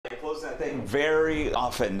closing that thing very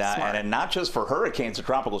often, and not just for hurricanes or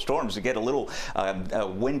tropical storms. You get a little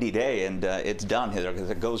windy day, and it's done here because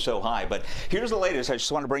it goes so high. But here's the latest. I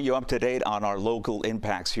just want to bring you up to date on our local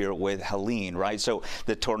impacts here with Helene, right? So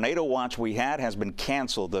the tornado watch we had has been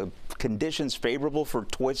canceled. The conditions favorable for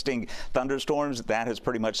twisting thunderstorms, that has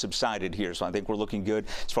pretty much subsided here. So I think we're looking good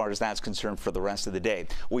as far as that's concerned for the rest of the day.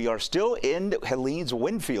 We are still in Helene's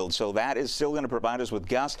wind field, so that is still going to provide us with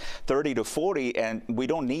gusts 30 to 40, and we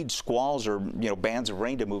don't need squalls or bands of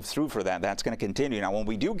rain to move through for that. That's going to continue. Now, when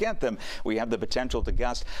we do get them, we have the potential to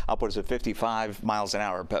gust upwards of 55 miles an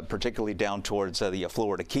hour, particularly down towards the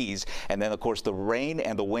Florida Keys. And then, of course, the rain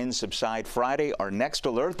and the winds subside Friday. Our next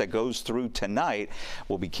alert that goes through tonight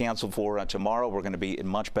will be canceled for tomorrow. We're going to be in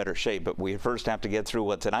much better shape, but we first have to get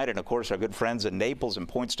through tonight. And, of course, our good friends in Naples and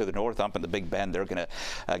points to the north up in the Big Bend, they're going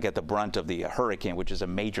to get the brunt of the hurricane, which is a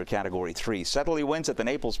major Category 3. Southerly winds at the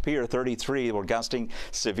Naples Pier, 33. We're gusting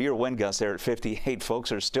severe wind gusts there at 58.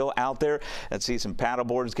 Folks are still out there. Let's see some paddle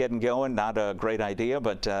boards getting going. Not a great idea,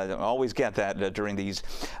 but always get that during these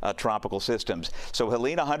tropical systems. So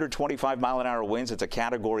Helene, 125-mile-an-hour winds. It's a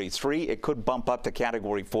Category 3. It could bump up to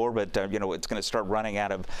Category 4, but it's going to start running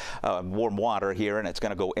out of warm water here, and it's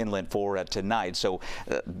going to go inland for tonight. So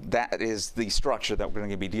that is the structure that we're going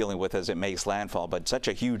to be dealing with as it makes landfall. But such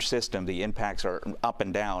a huge system, the impacts are up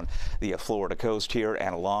and down the Florida coast here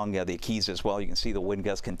and along the Keys as well. You can see the wind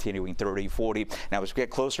gusts continuing 30, 40. Now, as we get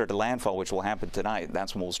closer to landfall, which will happen tonight,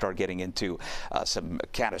 that's when we'll start getting into some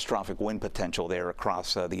catastrophic wind potential there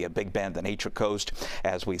across the Big Bend, the Nature Coast,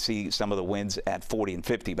 as we see some of the winds at 40 and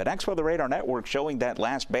 50. But X-Weather Radar Network showing that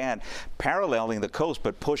last band paralleling the coast,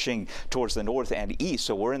 but pushing towards the north and east.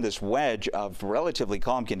 So we're in this wedge of relatively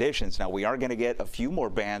calm conditions. Now, we are going to get a few more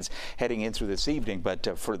bands heading in through this evening,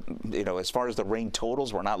 but for as far as the rain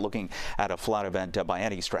totals, we're not looking at a flood event by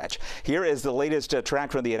any stretch. Here is the latest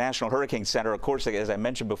track from the National Hurricane Center. Of course, as I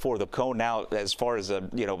mentioned before, the cone now, as far as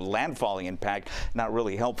landfalling impact, not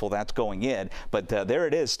really helpful. That's going in, but there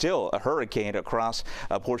it is, still a hurricane across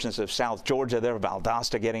portions of South Georgia. There,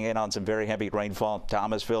 Valdosta getting in on some very heavy rainfall.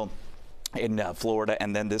 Thomasville in Florida,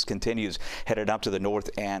 and then this continues headed up to the north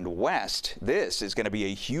and west. This is going to be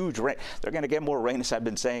a huge rain. They're going to get more rain, as I've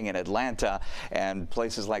been saying, in Atlanta and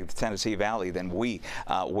places like the Tennessee Valley than we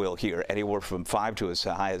will here. Anywhere from 5 to as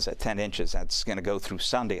high as 10 inches. That's going to go through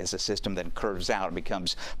Sunday as the system then curves out and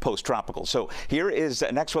becomes post-tropical. So here is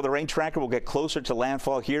next weather rain tracker. We'll get closer to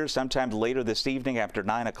landfall here sometime later this evening after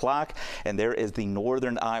 9 o'clock. And there is the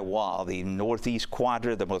northern eye wall, the northeast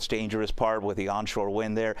quadrant, the most dangerous part with the onshore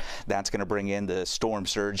wind there. That's going to bring in the storm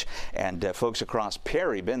surge, and folks across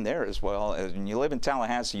Perry been there as well. When you live in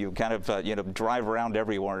Tallahassee, you kind of drive around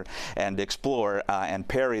everywhere and explore, and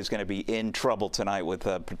Perry is going to be in trouble tonight with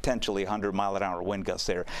potentially 100-mile-an-hour wind gusts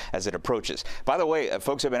there as it approaches. By the way,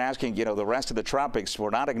 folks have been asking, the rest of the tropics,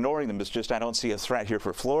 we're not ignoring them. It's just I don't see a threat here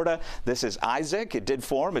for Florida. This is Isaac. It did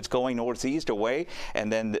form. It's going northeast away,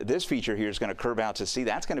 and then this feature here is going to curve out to sea.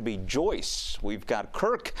 That's going to be Joyce. We've got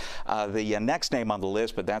Kirk, the next name on the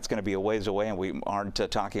list, but that's going to be a ways away, and we aren't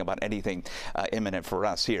talking about anything imminent for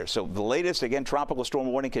us here. So the latest, again, tropical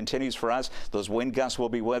storm warning continues for us. Those wind gusts will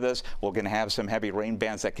be with us. We're going to have some heavy rain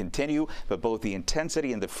bands that continue, but both the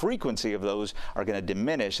intensity and the frequency of those are going to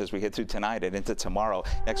diminish as we head through tonight and into tomorrow.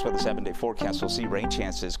 Next, for the 7-day forecast, we'll see rain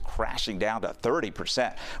chances crashing down to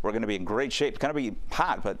 30%. We're going to be in great shape. It's going to be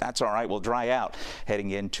hot, but that's all right. We'll dry out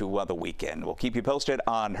heading into the weekend. We'll keep you posted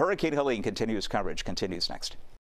on Hurricane Helene. Continuous coverage continues next.